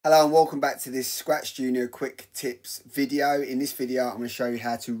Hello and welcome back to this ScratchJr quick tips video. In this video I'm going to show you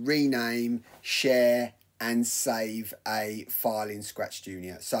how to rename, share and save a file in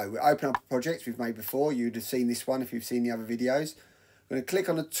ScratchJr. So we open up a project we've made before. You'd have seen this one if you've seen the other videos. I'm going to click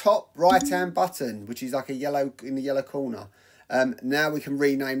on the top right hand button, which is like a yellow in the yellow corner. Now we can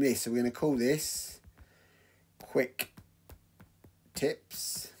rename this. So we're going to call this quick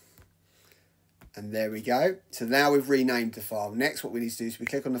tips. And there we go. So now we've renamed the file. Next, what we need to do is we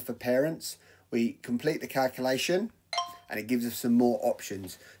click on the for parents. We complete the calculation and it gives us some more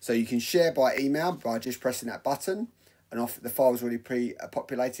options. So you can share by email by just pressing that button and off the file's already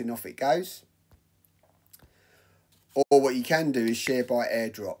pre-populated and off it goes. Or what you can do is share by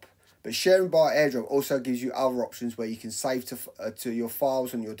airdrop. But sharing by airdrop also gives you other options where you can save to your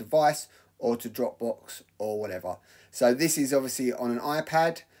files on your device or to Dropbox or whatever. So this is obviously on an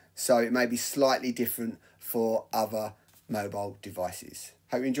iPad. So it may be slightly different for other mobile devices.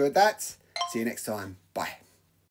 Hope you enjoyed that. See you next time. Bye.